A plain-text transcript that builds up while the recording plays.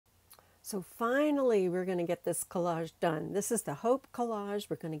So finally, we're going to get this collage done. This is the Hope collage.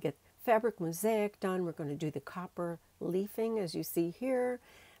 We're going to get fabric mosaic done. We're going to do the copper leafing, as you see here.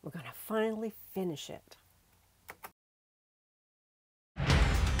 We're going to finally finish it.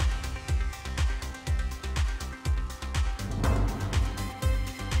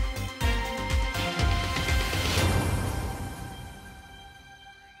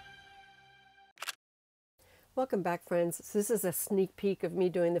 Welcome back, friends. So this is a sneak peek of me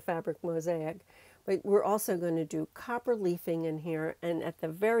doing the fabric mosaic. But we're also going to do copper leafing in here, and at the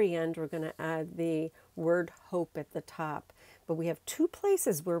very end we're going to add the word hope at the top. But we have two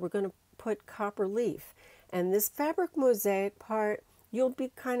places where we're going to put copper leaf. And this fabric mosaic part, you'll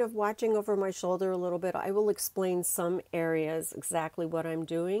be kind of watching over my shoulder a little bit. I will explain some areas exactly what I'm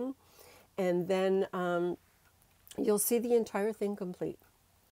doing, and then you'll see the entire thing complete.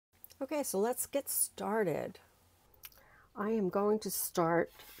 Okay, so let's get started. I am going to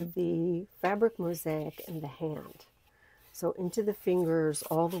start the fabric mosaic in the hand. So into the fingers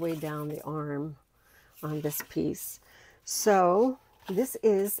all the way down the arm on this piece. So this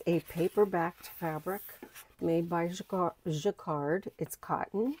is a paper-backed fabric made by Jacquard. It's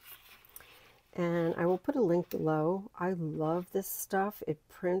cotton. And I will put a link below. I love this stuff. It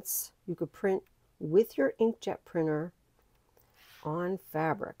prints, you could print with your inkjet printer on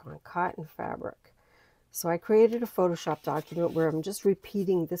fabric, on cotton fabric. So I created a Photoshop document where I'm just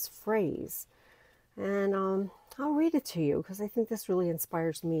repeating this phrase, and I'll read it to you because I think this really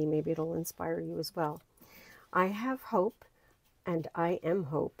inspires me. Maybe it'll inspire you as well. I have hope, and I am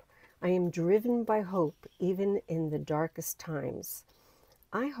hope. I am driven by hope even in the darkest times.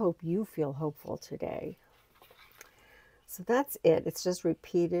 I hope you feel hopeful today. So that's it. It's just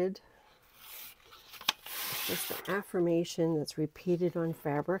repeated. Just an affirmation that's repeated on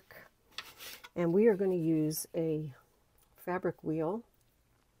fabric. And we are going to use a fabric wheel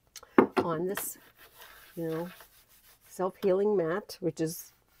on this, self-healing mat, which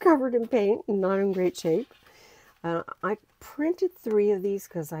is covered in paint and not in great shape. I printed 3 of these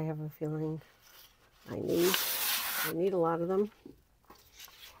because I have a feeling I need a lot of them.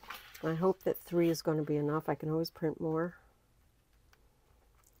 I hope that 3 is going to be enough. I can always print more.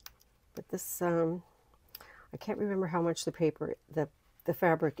 But this, I can't remember how much the paper, the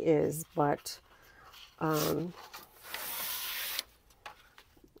fabric is, but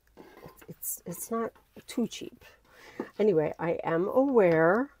it's not too cheap. Anyway, I am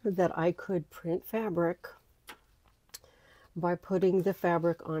aware that I could print fabric by putting the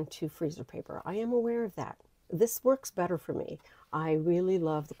fabric onto freezer paper. I am aware of that. This works better for me. I really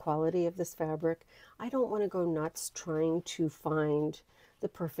love the quality of this fabric. I don't want to go nuts trying to find the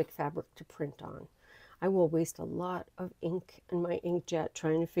perfect fabric to print on. I will waste a lot of ink in my inkjet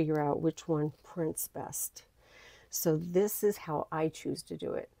trying to figure out which one prints best. So this is how I choose to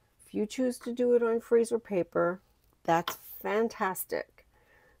do it. If you choose to do it on freezer paper, that's fantastic.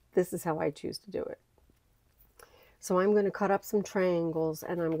 This is how I choose to do it. So I'm going to cut up some triangles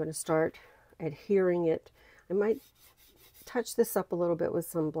and I'm going to start adhering it. I might touch this up a little bit with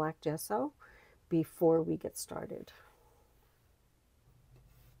some black gesso before we get started.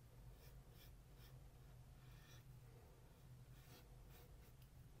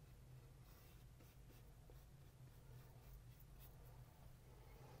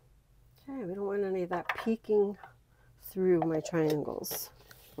 Okay, we don't want any of that peeking through my triangles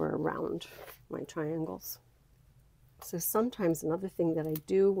or around my triangles. So sometimes another thing that I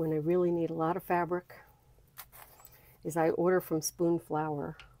do when I really need a lot of fabric is I order from Spoon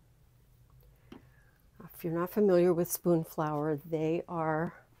Flower. If you're not familiar with Spoon Flower,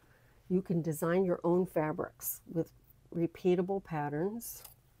 you can design your own fabrics with repeatable patterns,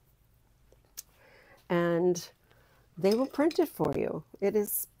 and they will print it for you. It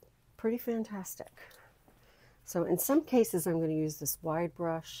is pretty fantastic. So in some cases I'm going to use this wide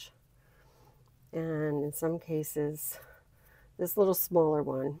brush, and in some cases this little smaller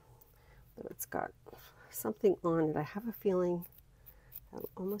one, but it's got something on it. I have a feeling that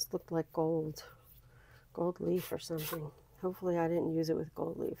almost looked like gold leaf or something. Hopefully I didn't use it with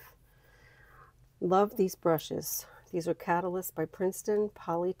gold leaf. Love these brushes. These are Catalyst by Princeton,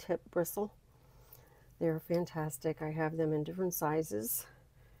 Polytip bristle. They're fantastic. I have them in different sizes,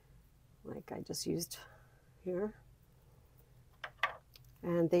 like I just used here.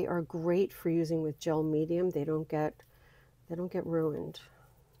 And they are great for using with gel medium. They don't get ruined.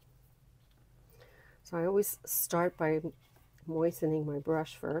 So I always start by moistening my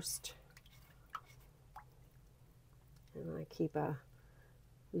brush first. And I keep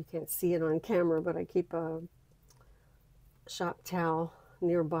you can't see it on camera, but I keep a shop towel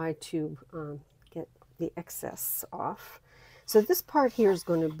nearby to get the excess off. So this part here is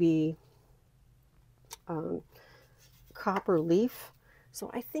going to be copper leaf. So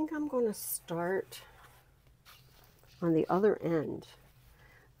I think I'm going to start on the other end.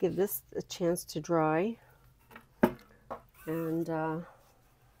 Give this a chance to dry. And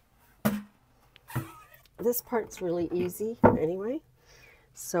this part's really easy anyway.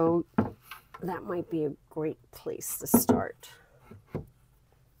 So that might be a great place to start.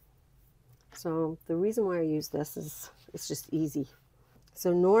 So the reason why I use this is it's just easy.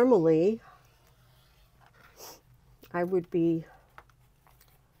 So normally I would be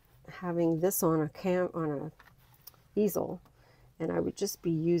having this on a easel, and I would just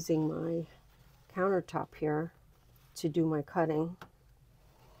be using my countertop here to do my cutting.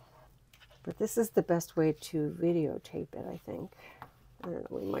 But this is the best way to videotape it, I think. I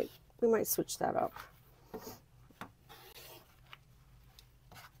don't know, we might switch that up.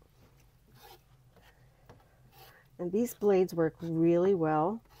 And these blades work really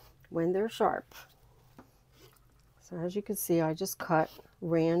well when they're sharp. So as you can see, I just cut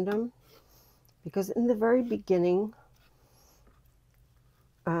random, because in the very beginning,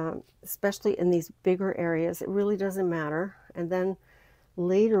 especially in these bigger areas, it really doesn't matter. And then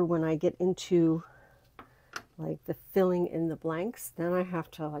later when I get into like the filling in the blanks, then I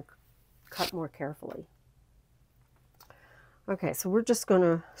have to like cut more carefully. Okay, so we're just going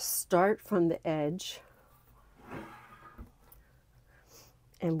to start from the edge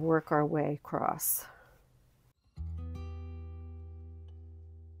and work our way across.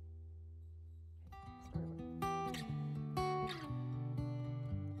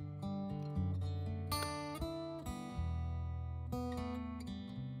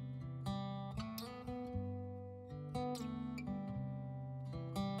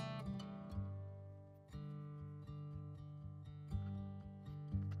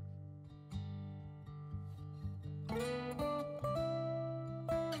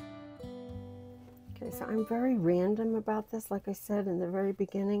 Okay, so I'm very random about this, like I said in the very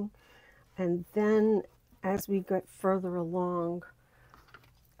beginning. And then as we get further along,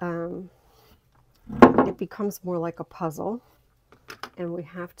 it becomes more like a puzzle. And we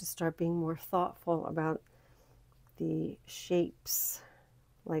have to start being more thoughtful about the shapes.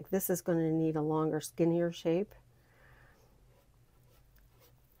 Like this is going to need a longer, skinnier shape.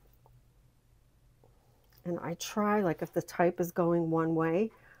 And I try, like if the type is going one way,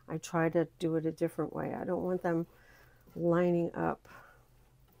 I try to do it a different way. I don't want them lining up.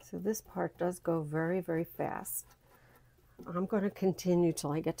 So this part does go very, very fast. I'm going to continue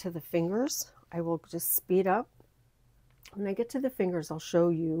till I get to the fingers. I will just speed up. When I get to the fingers, I'll show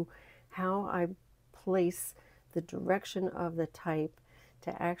you how I place the direction of the type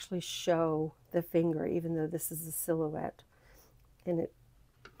to actually show the finger, even though this is a silhouette. And it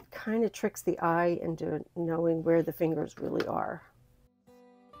kind of tricks the eye into knowing where the fingers really are.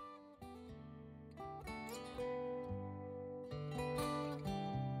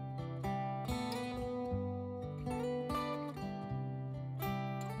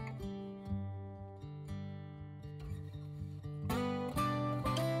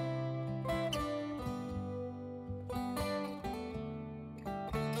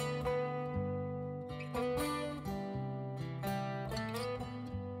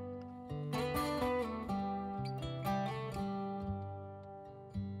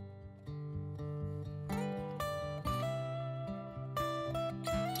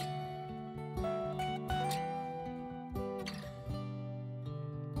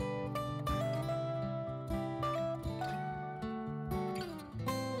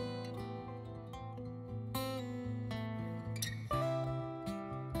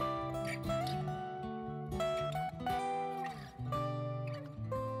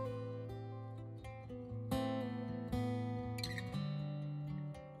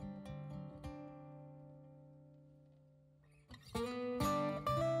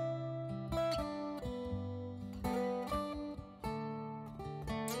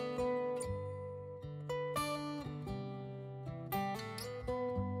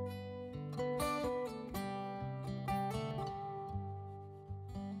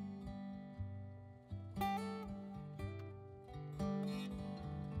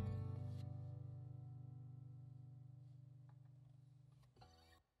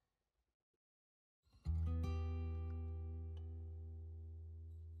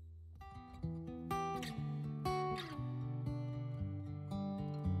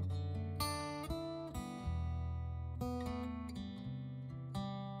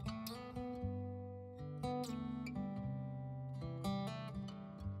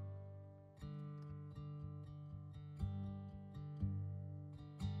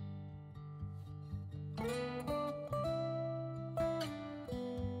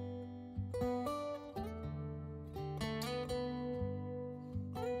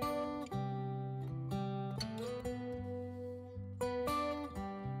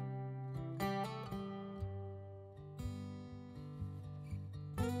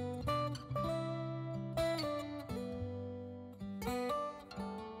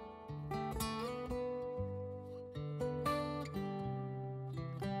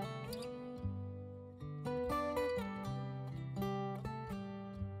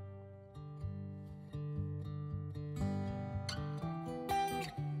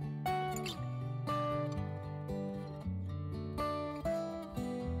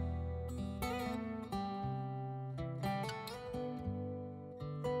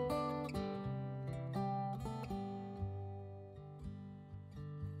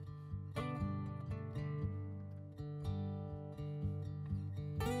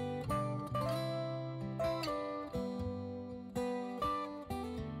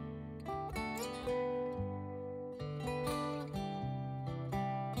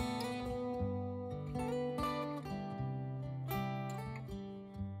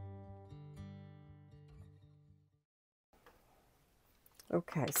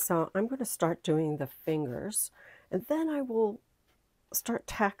 Okay, so I'm going to start doing the fingers, and then I will start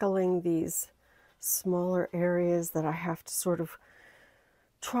tackling these smaller areas that I have to sort of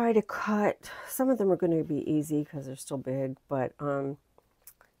try to cut. Some of them are going to be easy because they're still big, but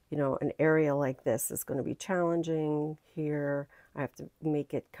you know, an area like this is going to be challenging here. I have to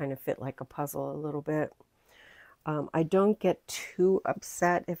make it kind of fit like a puzzle a little bit. I don't get too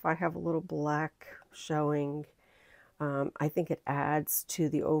upset if I have a little black showing. I think it adds to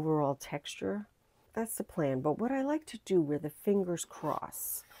the overall texture. That's the plan. But what I like to do where the fingers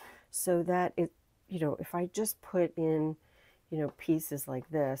cross, so that it, you know, if I just put in, you know, pieces like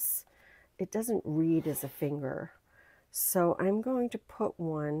this, it doesn't read as a finger. So I'm going to put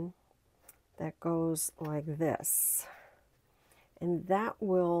one that goes like this. And that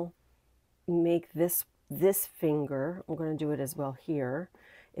will make this finger, I'm going to do it as well here,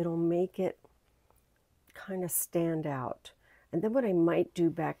 it'll make it kind of stand out. And then what I might do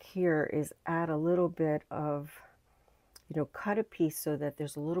back here is add a little bit of, you know, cut a piece so that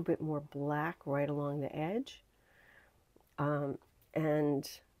there's a little bit more black right along the edge. And,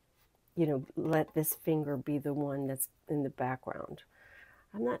 you know, let this finger be the one that's in the background.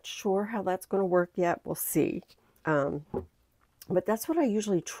 I'm not sure how that's going to work yet. We'll see. But that's what I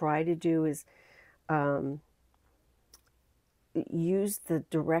usually try to do, is use the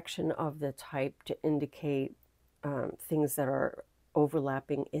direction of the type to indicate things that are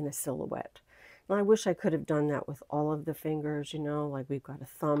overlapping in a silhouette. Now, I wish I could have done that with all of the fingers, you know, like we've got a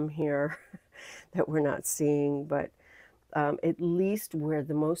thumb here that we're not seeing, but at least where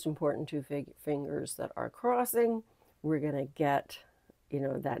the most important two fingers that are crossing, we're going to get, you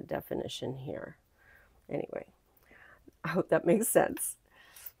know, that definition here. Anyway, I hope that makes sense.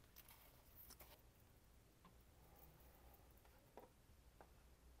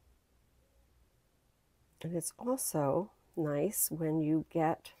 And it's also nice when you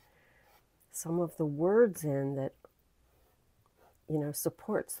get some of the words in that, you know,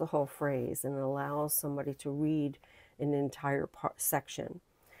 supports the whole phrase and allows somebody to read an entire section.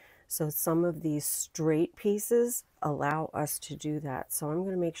 So some of these straight pieces allow us to do that. So I'm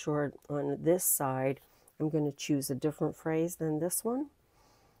going to make sure on this side, I'm going to choose a different phrase than this one.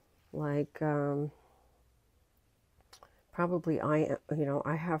 Like, probably you know,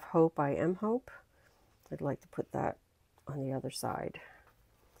 I have hope, I am hope. I'd like to put that on the other side.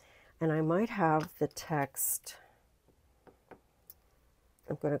 And I might have the text,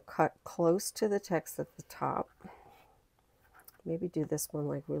 I'm going to cut close to the text at the top. Maybe do this one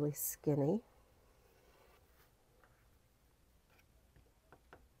like really skinny.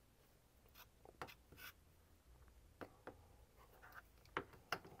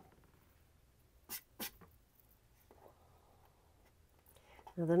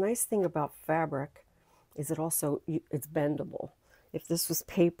 Now the nice thing about fabric is it's bendable. If this was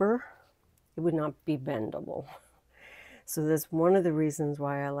paper, it would not be bendable. So that's one of the reasons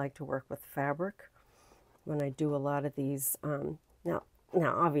why I like to work with fabric when I do a lot of these. Now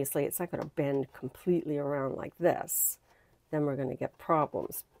obviously it's not going to bend completely around like this. Then we're going to get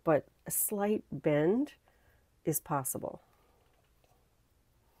problems. But a slight bend is possible.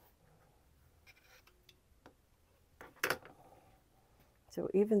 So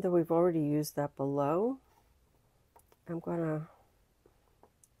even though we've already used that below, I'm going to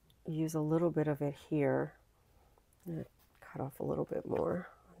use a little bit of it here. I'm going to cut off a little bit more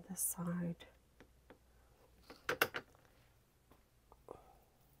on this side.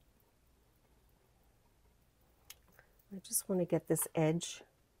 I just want to get this edge.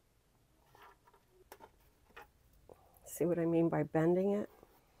 See what I mean by bending it?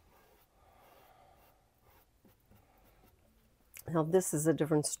 Now this is a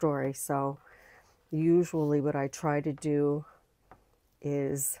different story, so usually what I try to do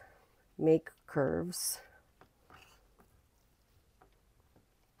is make curves.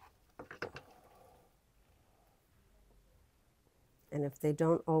 And if they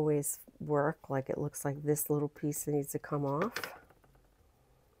don't always work, like it looks like this little piece that needs to come off,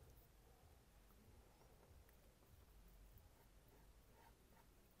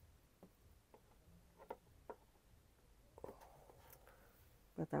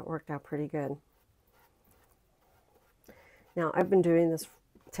 but that worked out pretty good. Now, I've been doing this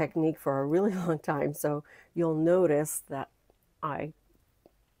technique for a really long time, so you'll notice that I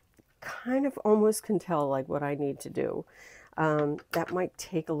kind of almost can tell like what I need to do. That might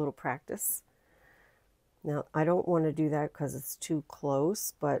take a little practice. Now, I don't want to do that because it's too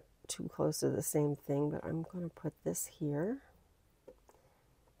close to the same thing, but I'm going to put this here.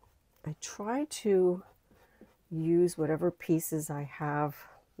 I try to use whatever pieces I have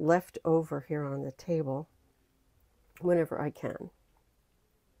left over here on the table whenever I can.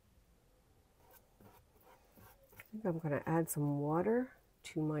 think I'm going to add some water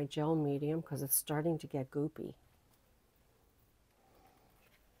to my gel medium because it's starting to get goopy.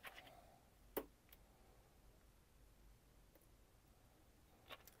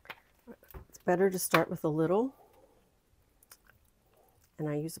 It's better to start with a little, and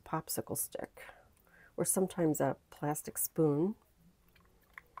I use a popsicle stick or sometimes a plastic spoon.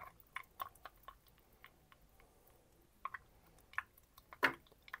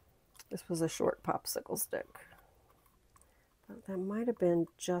 This was a short popsicle stick. That might have been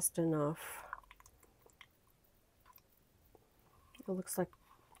just enough. It looks like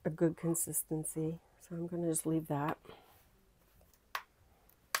a good consistency, so I'm going to just leave that.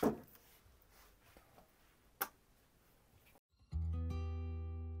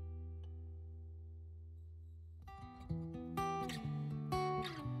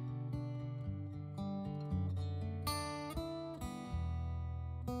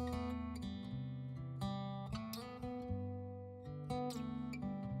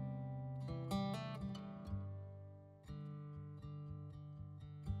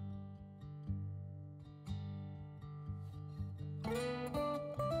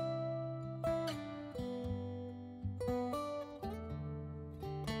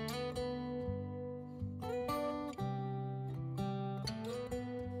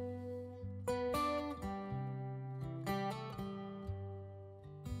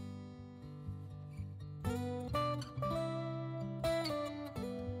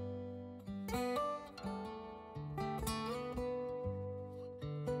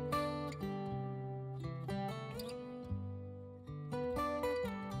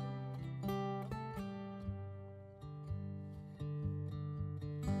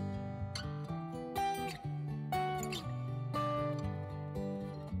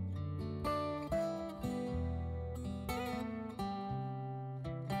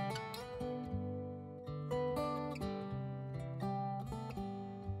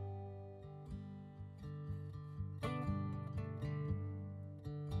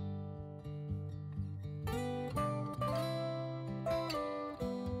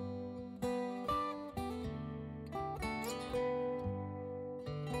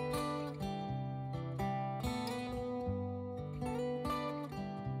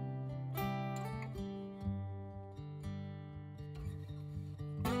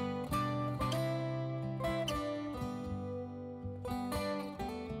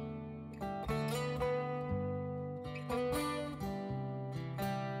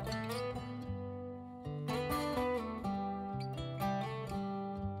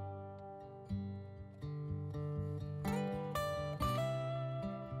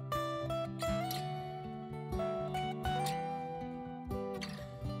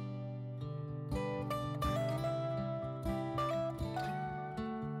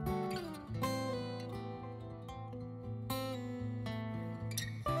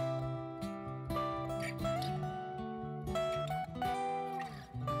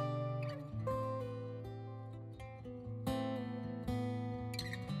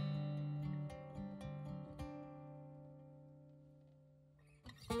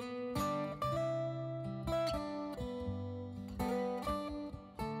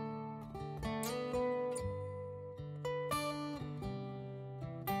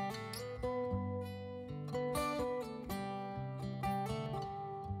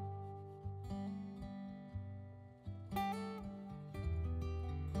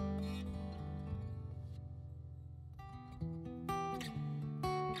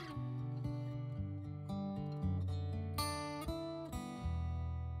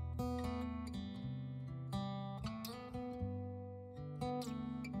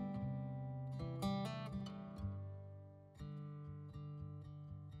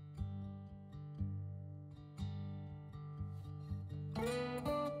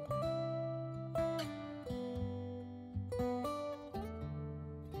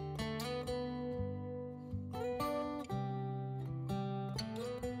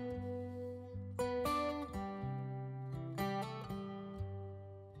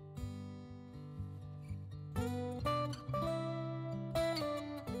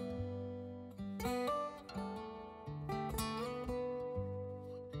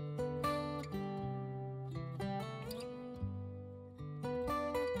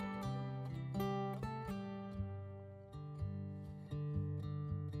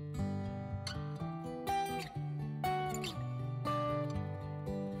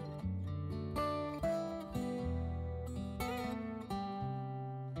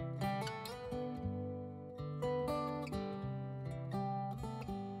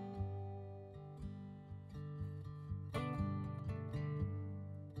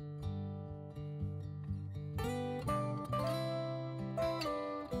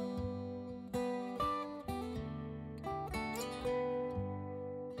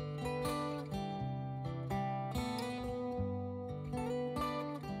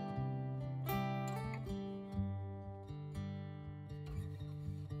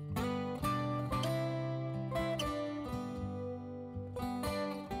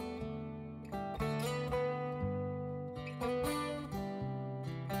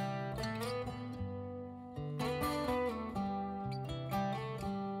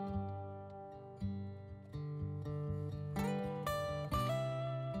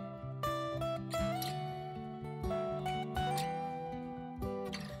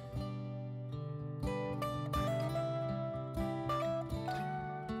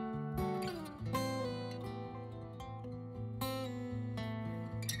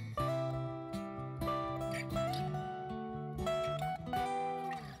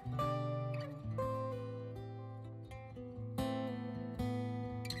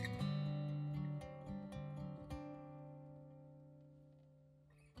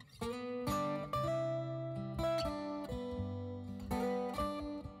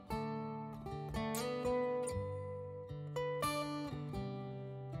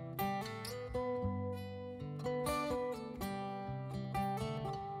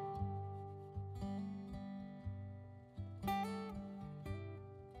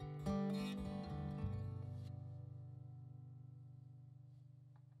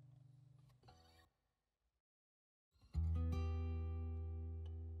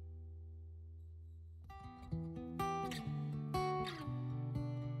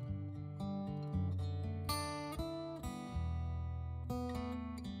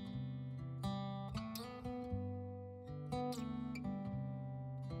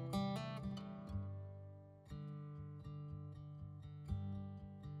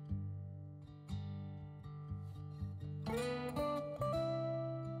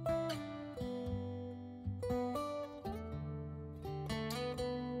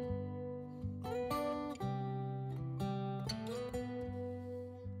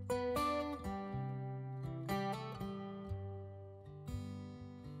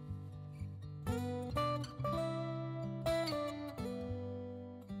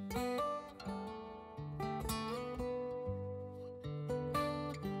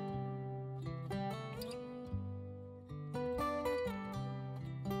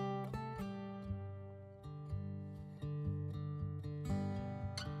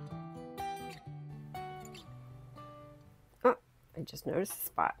 I just noticed a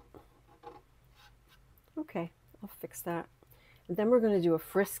spot. Okay, I'll fix that. And then we're going to do a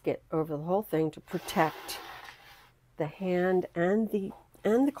frisket over the whole thing to protect the hand and the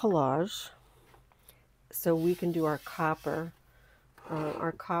collage, so we can do our copper.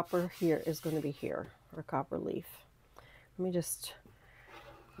 Our copper here is going to be here, our copper leaf. Let me just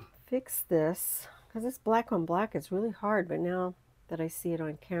fix this, because it's black on black. It's really hard, but now that I see it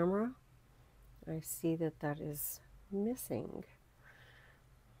on camera, I see that that is missing.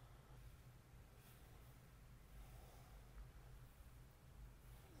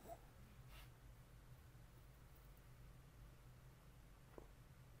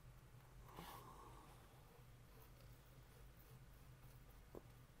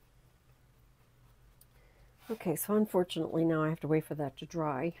 Okay, so unfortunately now I have to wait for that to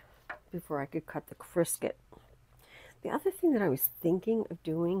dry before I could cut the frisket. The other thing that I was thinking of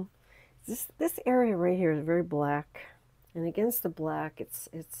doing is this area right here is very black, and against the black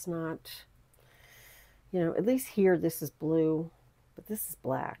it's not, you know, at least here this is blue, but this is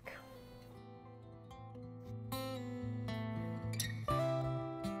black.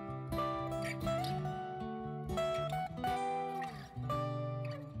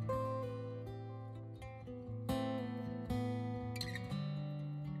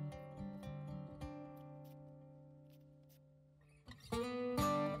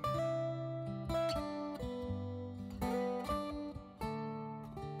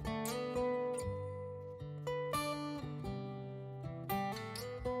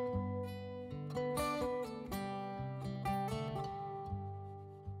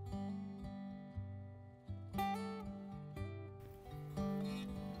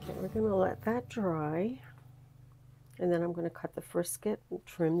 Okay, we're going to let that dry, and then I'm going to cut the frisket and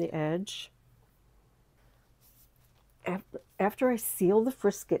trim the edge. After I seal the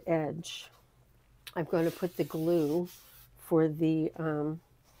frisket edge, I'm going to put the glue for the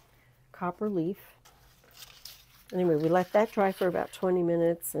copper leaf. Anyway, we let that dry for about 20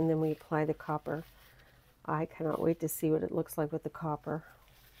 minutes, and then we apply the copper. I cannot wait to see what it looks like with the copper.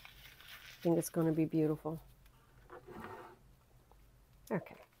 I think it's going to be beautiful.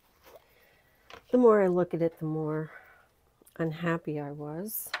 Okay. The more I look at it, the more unhappy I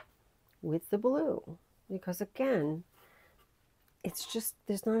was with the blue, because again, it's just,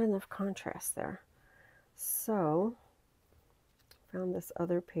 there's not enough contrast there. So, found this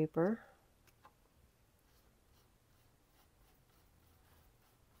other paper.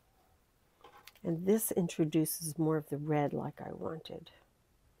 And this introduces more of the red like I wanted.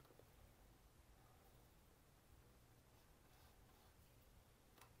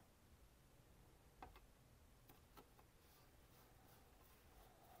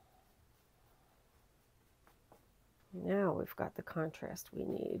 Now we've got the contrast we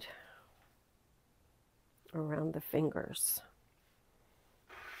need around the fingers.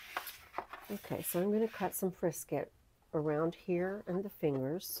 Okay, so I'm going to cut some frisket around here and the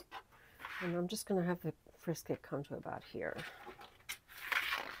fingers. And I'm just going to have the frisket come to about here.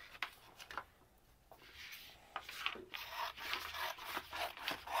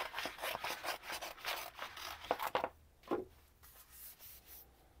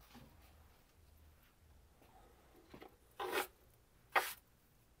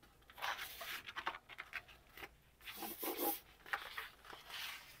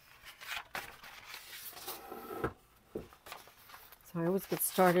 So I always get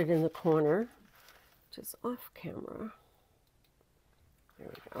started in the corner, which is off camera. There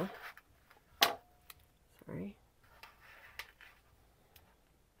we go. Sorry.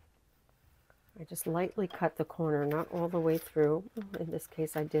 I just lightly cut the corner, not all the way through. In this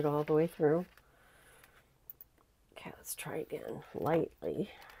case, I did all the way through. Okay, let's try again.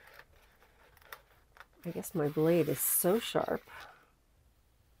 Lightly. I guess my blade is so sharp.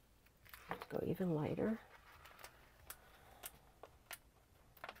 Let's go even lighter.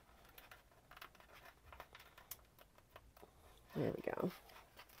 There we go.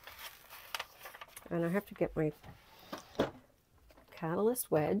 And I have to get my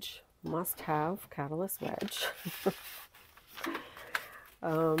catalyst wedge, must have catalyst wedge.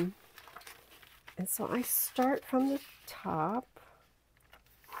 And so I start from the top.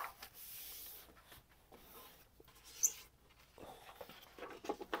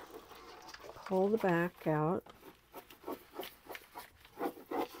 Pull the back out.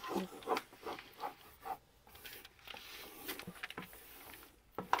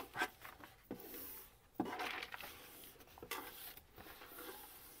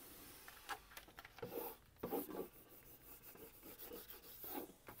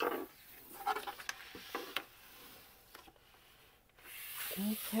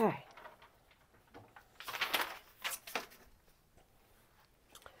 Okay.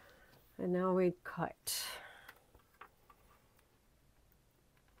 And now we cut.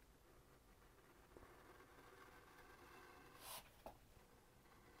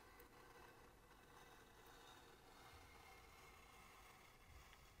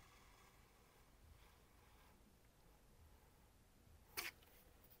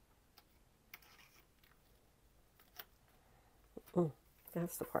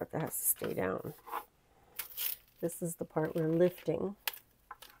 That's the part that has to stay down. This is the part we're lifting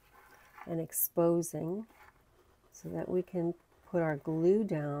and exposing so that we can put our glue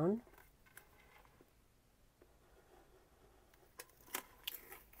down.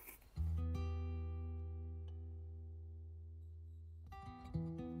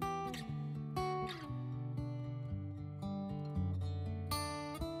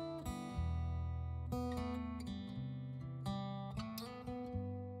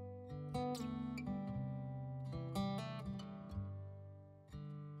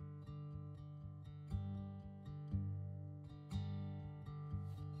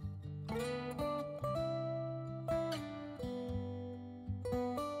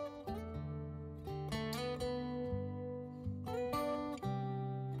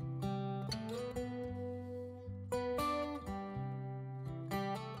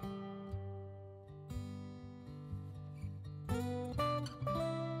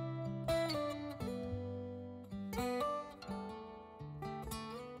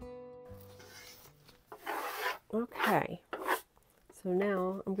 Okay, so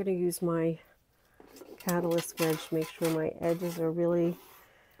now I'm going to use my catalyst wedge to make sure my edges are really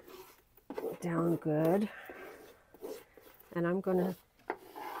down good. And I'm going to,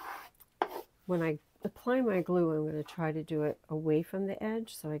 when I apply my glue, I'm going to try to do it away from the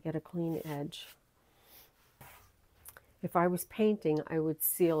edge so I get a clean edge. If I was painting, I would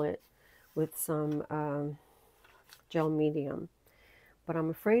seal it with some gel medium. But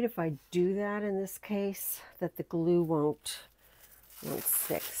I'm afraid if I do that in this case, that the glue won't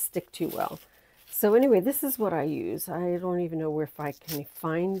stick too well. So anyway, this is what I use. I don't even know if I can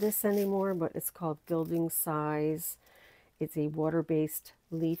find this anymore, but it's called Gilding Size. It's a water-based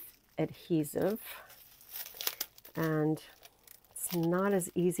leaf adhesive. And it's not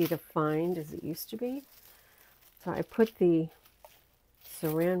as easy to find as it used to be. So I put the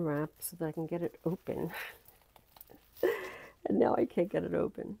saran wrap so that I can get it open. And now I can't get it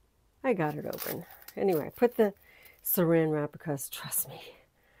open. I got it open. Anyway, I put the saran wrap because, trust me,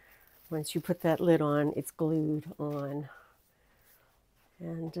 once you put that lid on, it's glued on.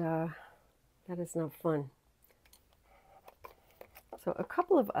 And that is not fun. So a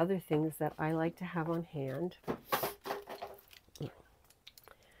couple of other things that I like to have on hand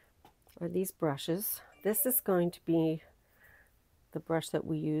are these brushes. This is going to be the brush that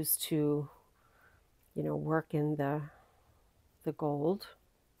we use to, you know, work in the gold,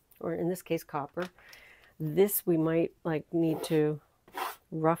 or in this case copper. This we might like need to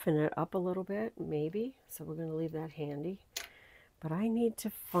roughen it up a little bit, maybe, so we're going to leave that handy. But I need to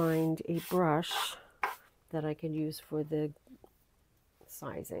find a brush that I can use for the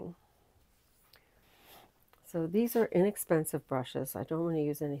sizing. So these are inexpensive brushes. I don't want to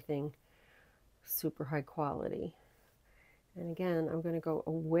use anything super high quality. And again, I'm going to go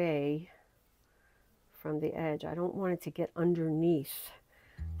away from the edge. I don't want it to get underneath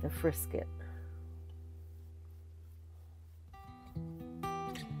the frisket.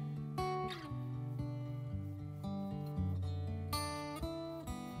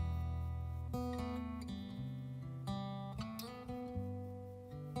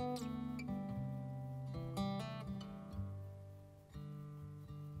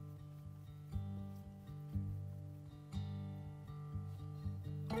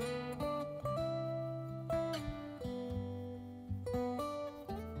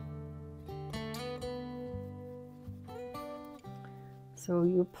 So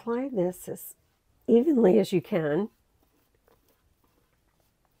you apply this as evenly as you can,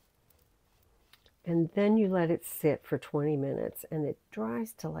 and then you let it sit for 20 minutes, and it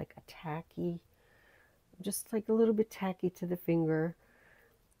dries to like a tacky, just like a little bit tacky to the finger,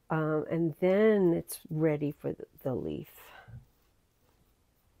 and then it's ready for the leaf.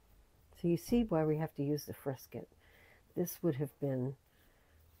 So you see why we have to use the frisket. This would have been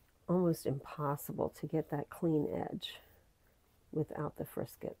almost impossible to get that clean edge without the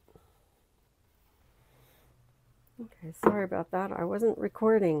frisket. Okay, sorry about that. I wasn't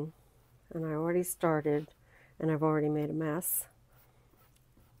recording, and I already started, and I've already made a mess.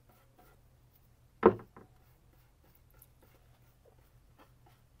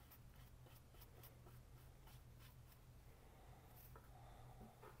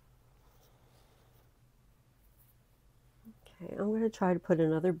 Okay, I'm going to try to put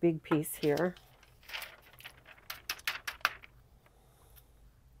another big piece here.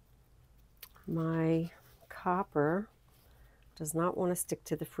 My copper does not want to stick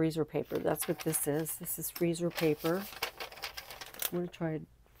to the freezer paper. That's what this is. This is freezer paper. I'm going to try a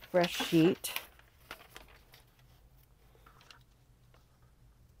fresh sheet.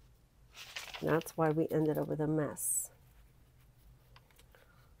 That's why we ended up with a mess.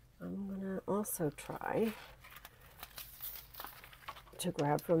 I'm going to also try to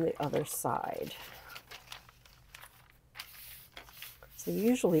grab from the other side. So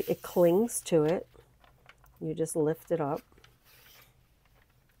usually it clings to it. You just lift it up.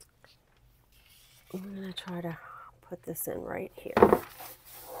 I'm going to try to put this in right here.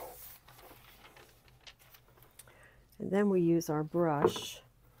 And then we use our brush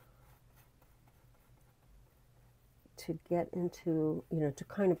to get into, to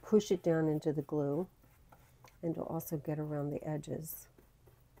kind of push it down into the glue and to also get around the edges.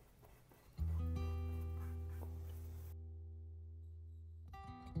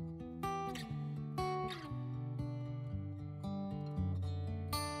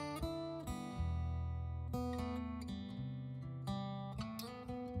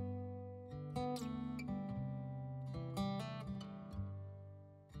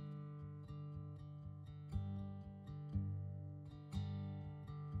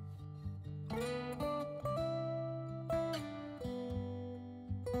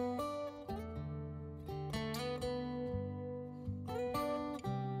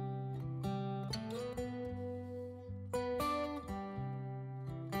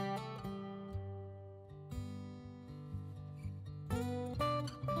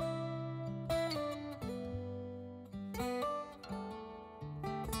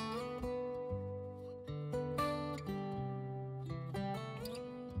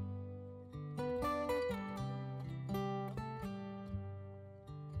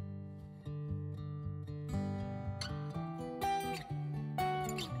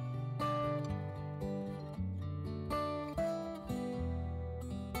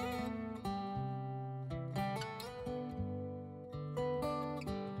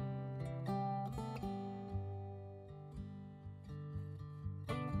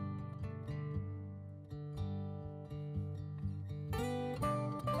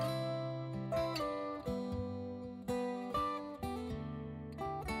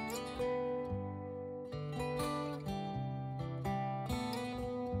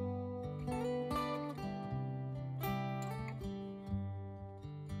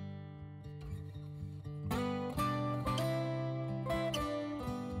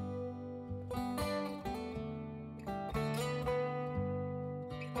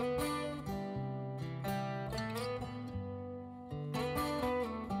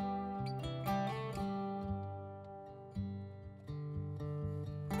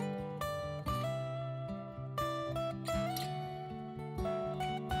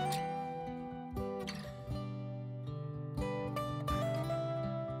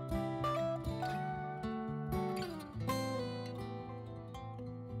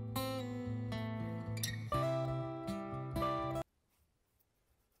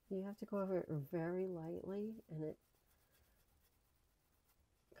 You have to go over it very lightly, and it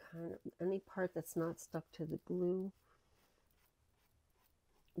kind of, any part that's not stuck to the glue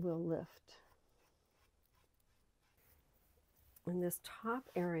will lift. And this top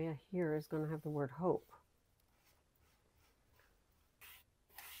area here is going to have the word hope.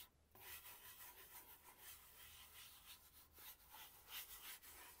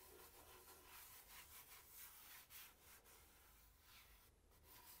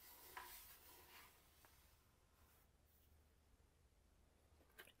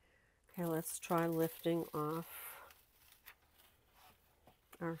 Okay, let's try lifting off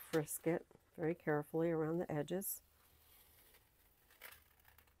our frisket very carefully around the edges.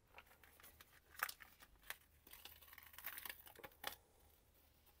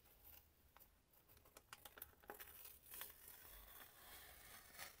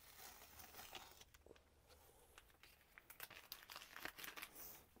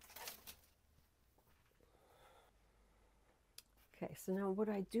 Okay, so now what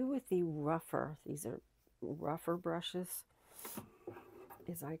I do with the rougher, these are rougher brushes,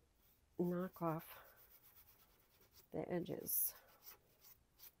 is I knock off the edges.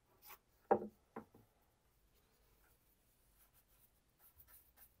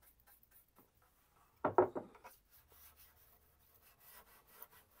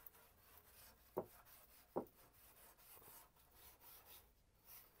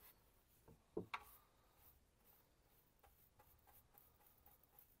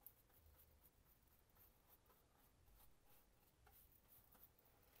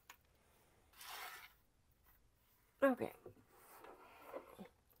 Okay,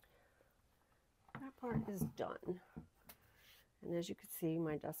 that part is done. And as you can see,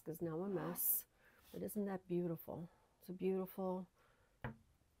 my desk is now a mess, but isn't that beautiful? It's a beautiful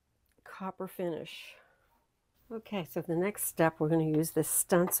copper finish. Okay, so the next step, we're going to use this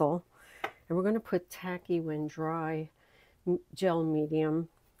stencil, and we're going to put tacky when dry gel medium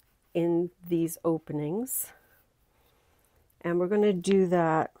in these openings. And we're going to do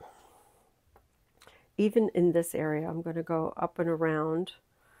that even in this area. I'm going to go up and around.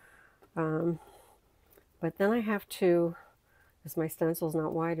 But then I have to, because my stencil's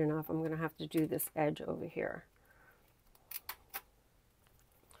not wide enough, I'm going to have to do this edge over here.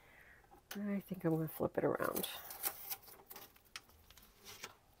 I think I'm going to flip it around.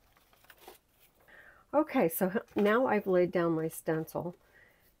 Okay, so now I've laid down my stencil,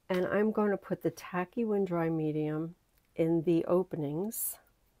 and I'm going to put the tacky when dry medium in the openings.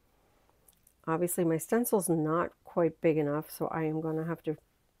 Obviously my stencil's not quite big enough, so I am going to have to,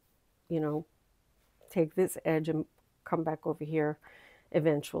 you know, take this edge and come back over here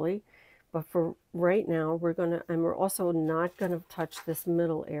eventually. But for right now, we're also not going to touch this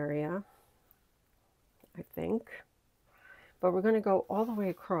middle area, I think. But we're going to go all the way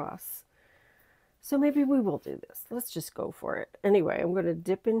across. So maybe we will do this. Let's just go for it. Anyway, I'm going to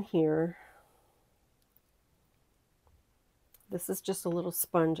dip in here. This is just a little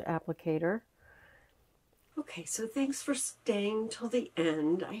sponge applicator. Okay, so thanks for staying till the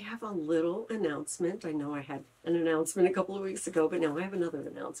end. I have a little announcement. I know I had an announcement a couple of weeks ago, but now I have another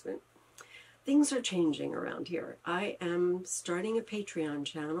announcement. Things are changing around here. I am starting a Patreon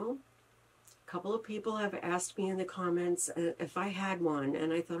channel. A couple of people have asked me in the comments if I had one,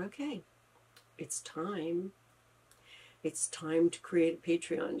 and I thought, okay, it's time. It's time to create a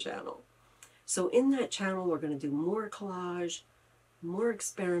Patreon channel. So in that channel, we're going to do more collage, more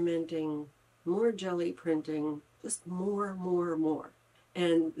experimenting, more jelly printing, just more.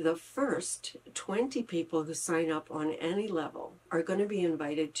 And the first 20 people who sign up on any level are going to be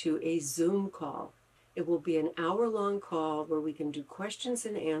invited to a Zoom call. It will be an hour-long call where we can do questions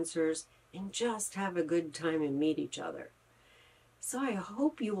and answers and just have a good time and meet each other. So I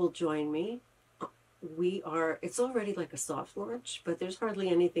hope you will join me. It's already like a soft launch, but there's hardly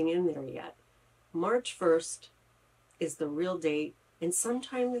anything in there yet. March 1st is the real date, and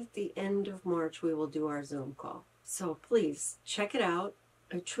sometime at the end of March we will do our Zoom call. So please check it out.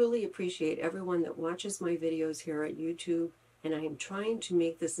 I truly appreciate everyone that watches my videos here at YouTube, and I am trying to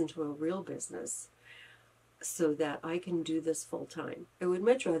make this into a real business so that I can do this full time. I would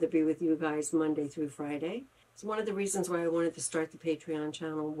much rather be with you guys Monday through Friday. So one of the reasons why I wanted to start the Patreon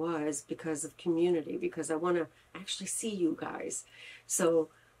channel was because of community, because I want to actually see you guys. So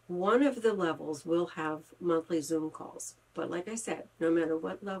one of the levels will have monthly Zoom calls. But like I said, no matter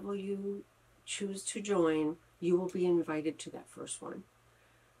what level you choose to join, you will be invited to that first one.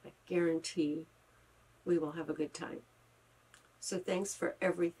 I guarantee we will have a good time. So thanks for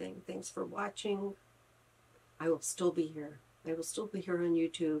everything. Thanks for watching. I will still be here. I will still be here on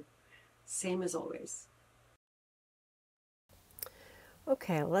YouTube, same as always.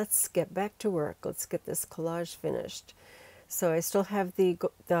 Okay, let's get back to work. Let's get this collage finished. So I still have the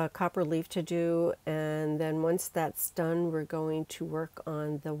copper leaf to do, and then once that's done, we're going to work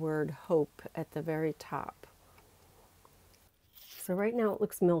on the word hope at the very top. So right now it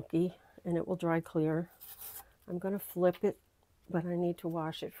looks milky, and it will dry clear. I'm going to flip it, but I need to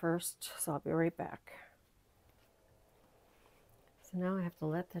wash it first, so I'll be right back. So now I have to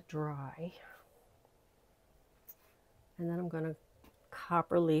let that dry, and then I'm going to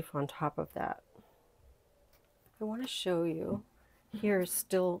copper leaf on top of that. I want to show you, here is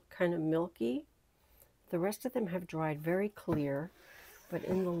still kind of milky. The rest of them have dried very clear, but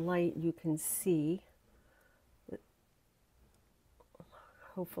in the light you can see,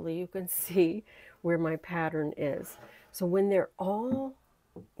 hopefully you can see where my pattern is. So when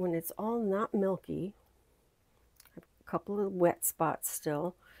it's all not milky, a couple of wet spots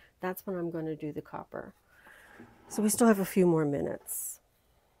still, that's when I'm going to do the copper. So we still have a few more minutes.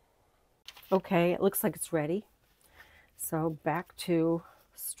 Okay, it looks like it's ready. So back to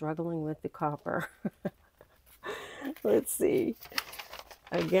struggling with the copper. Let's see.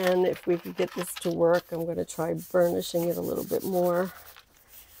 Again, if we could get this to work, I'm going to try burnishing it a little bit more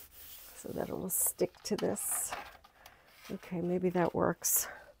so that it will stick to this. Okay, maybe that works.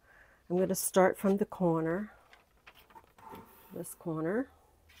 I'm going to start from the corner, this corner.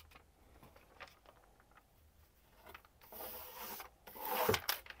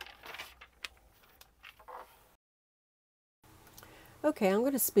 Okay, I'm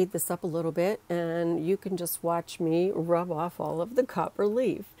going to speed this up a little bit, and you can just watch me rub off all of the copper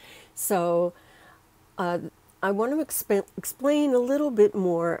leaf. So I want to explain a little bit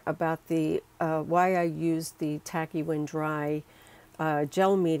more about the why I used the Tacky When Dry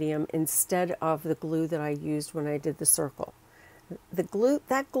gel medium instead of the glue that I used when I did the circle.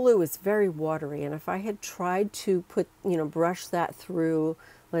 That glue is very watery, and if I had tried to brush that through,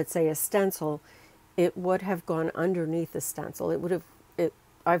 let's say, a stencil, it would have gone underneath the stencil.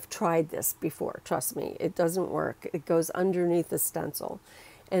 I've tried this before, trust me, it doesn't work. It goes underneath the stencil,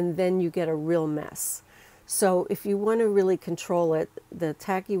 and then you get a real mess. So if you want to really control it, the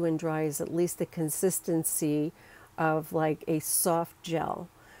Tacky When Dry is at least the consistency of like a soft gel.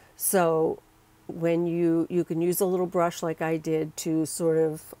 So when you can use a little brush like I did to sort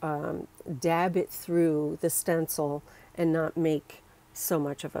of dab it through the stencil and not make so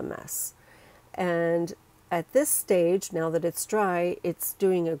much of a mess. And at this stage, now that it's dry, it's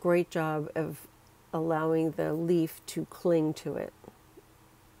doing a great job of allowing the leaf to cling to it.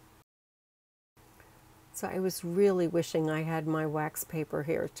 So I was really wishing I had my wax paper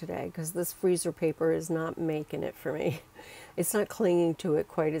here today, because this freezer paper is not making it for me. It's not clinging to it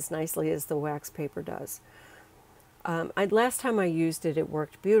quite as nicely as the wax paper does. Last time I used it, it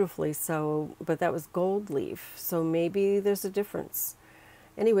worked beautifully, but that was gold leaf, so maybe there's a difference.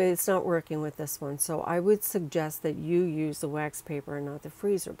 Anyway, it's not working with this one, so I would suggest that you use the wax paper and not the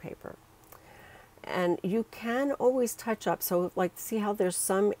freezer paper. And you can always touch up, so like see how there's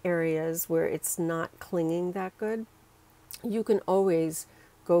some areas where it's not clinging that good? You can always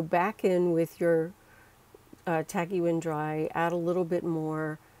go back in with your Tacky When Dry, add a little bit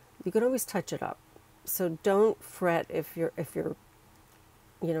more. You can always touch it up. So don't fret if your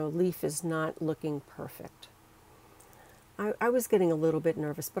leaf is not looking perfect. I was getting a little bit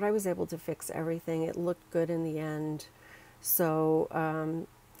nervous, but I was able to fix everything. It looked good in the end. So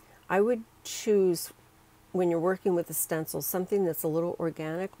I would choose, when you're working with a stencil, something that's a little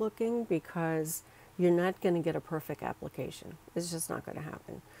organic looking, because you're not going to get a perfect application. It's just not going to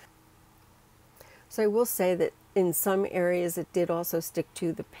happen. So I will say that in some areas it did also stick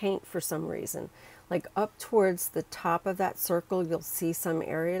to the paint for some reason. Like up towards the top of that circle, you'll see some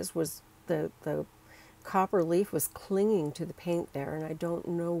areas was the copper leaf was clinging to the paint there, and I don't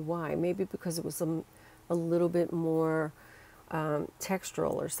know why. Maybe because it was a little bit more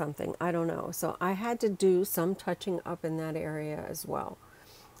textural or something. I don't know. So I had to do some touching up in that area as well.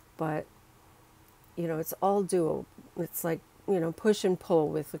 But, it's all doable. It's like, push and pull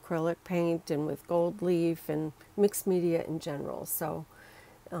with acrylic paint and with gold leaf and mixed media in general. So,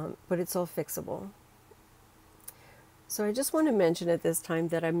 but it's all fixable. So I just want to mention at this time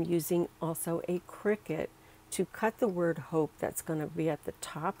that I'm using also a Cricut to cut the word hope that's going to be at the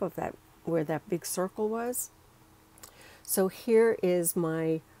top of that, where that big circle was. So here is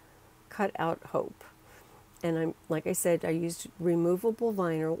my cut out hope. And like I said, I used removable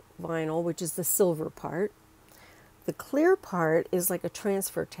vinyl, which is the silver part. The clear part is like a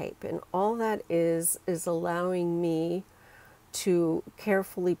transfer tape, and all that is allowing me to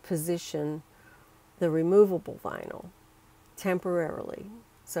carefully position the removable vinyl temporarily.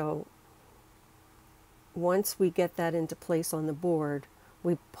 So once we get that into place on the board,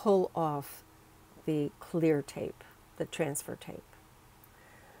 we pull off the clear tape, the transfer tape.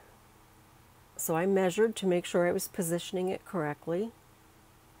 So I measured to make sure I was positioning it correctly,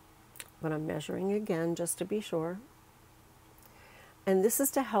 but I'm measuring again just to be sure. And this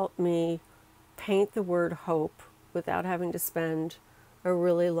is to help me paint the word hope without having to spend a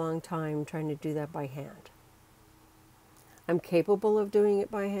really long time trying to do that by hand. I'm capable of doing it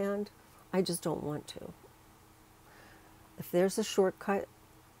by hand, I just don't want to. If there's a shortcut,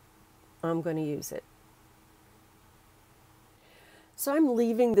 I'm going to use it. So I'm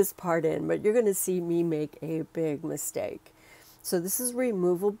leaving this part in, but you're going to see me make a big mistake. So this is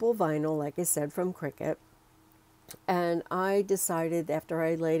removable vinyl, like I said, from Cricut. And I decided after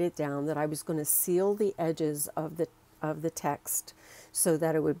I laid it down that I was going to seal the edges of the text so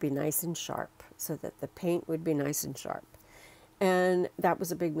that it would be nice and sharp, so that the paint would be nice and sharp. And that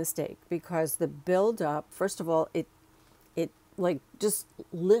was a big mistake, because the build up, first of all, it like just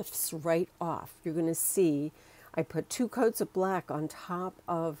lifts right off. You're going to see I put 2 coats of black on top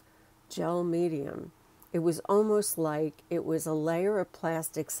of gel medium. It was almost like it was a layer of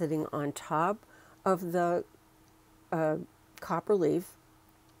plastic sitting on top of the copper leaf,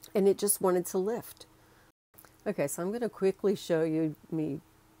 and it just wanted to lift. Okay, so I'm going to quickly show you me,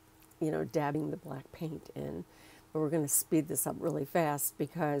 dabbing the black paint in, but we're going to speed this up really fast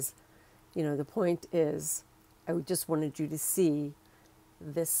because, the point is I just wanted you to see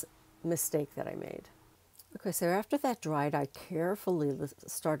this mistake that I made. Okay, so after that dried, I carefully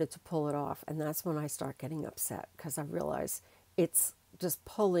started to pull it off, and that's when I start getting upset, because I realize it's just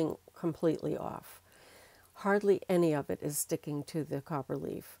pulling completely off. hardly any of it is sticking to the copper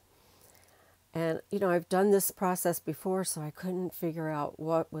leaf. And, you know, I've done this process before, so I couldn't figure out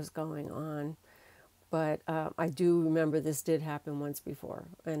what was going on. But I do remember this did happen once before,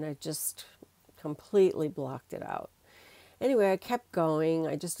 and I just completely blocked it out. Anyway, I kept going.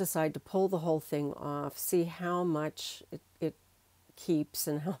 I just decided to pull the whole thing off, see how much it keeps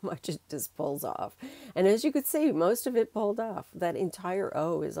and how much it just pulls off. And as you could see, most of it pulled off. That entire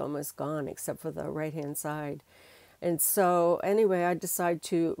O is almost gone except for the right-hand side. And so anyway, I decided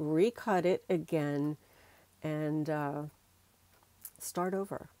to recut it again and start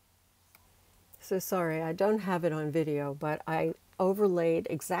over. So sorry, I don't have it on video, but I overlaid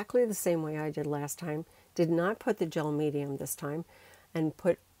exactly the same way I did last time. Did not put the gel medium this time, and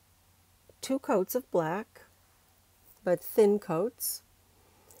put 2 coats of black, but thin coats,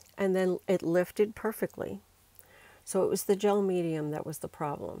 and then it lifted perfectly. So it was the gel medium that was the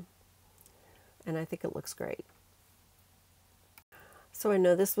problem, and I think it looks great. So I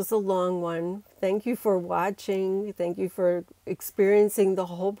know this was a long one. Thank you for watching. Thank you for experiencing the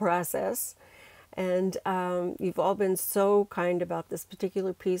whole process. And you've all been so kind about this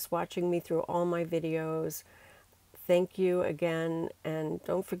particular piece, watching me through all my videos. Thank you again. And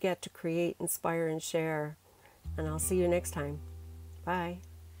don't forget to create, inspire, and share. And I'll see you next time. Bye.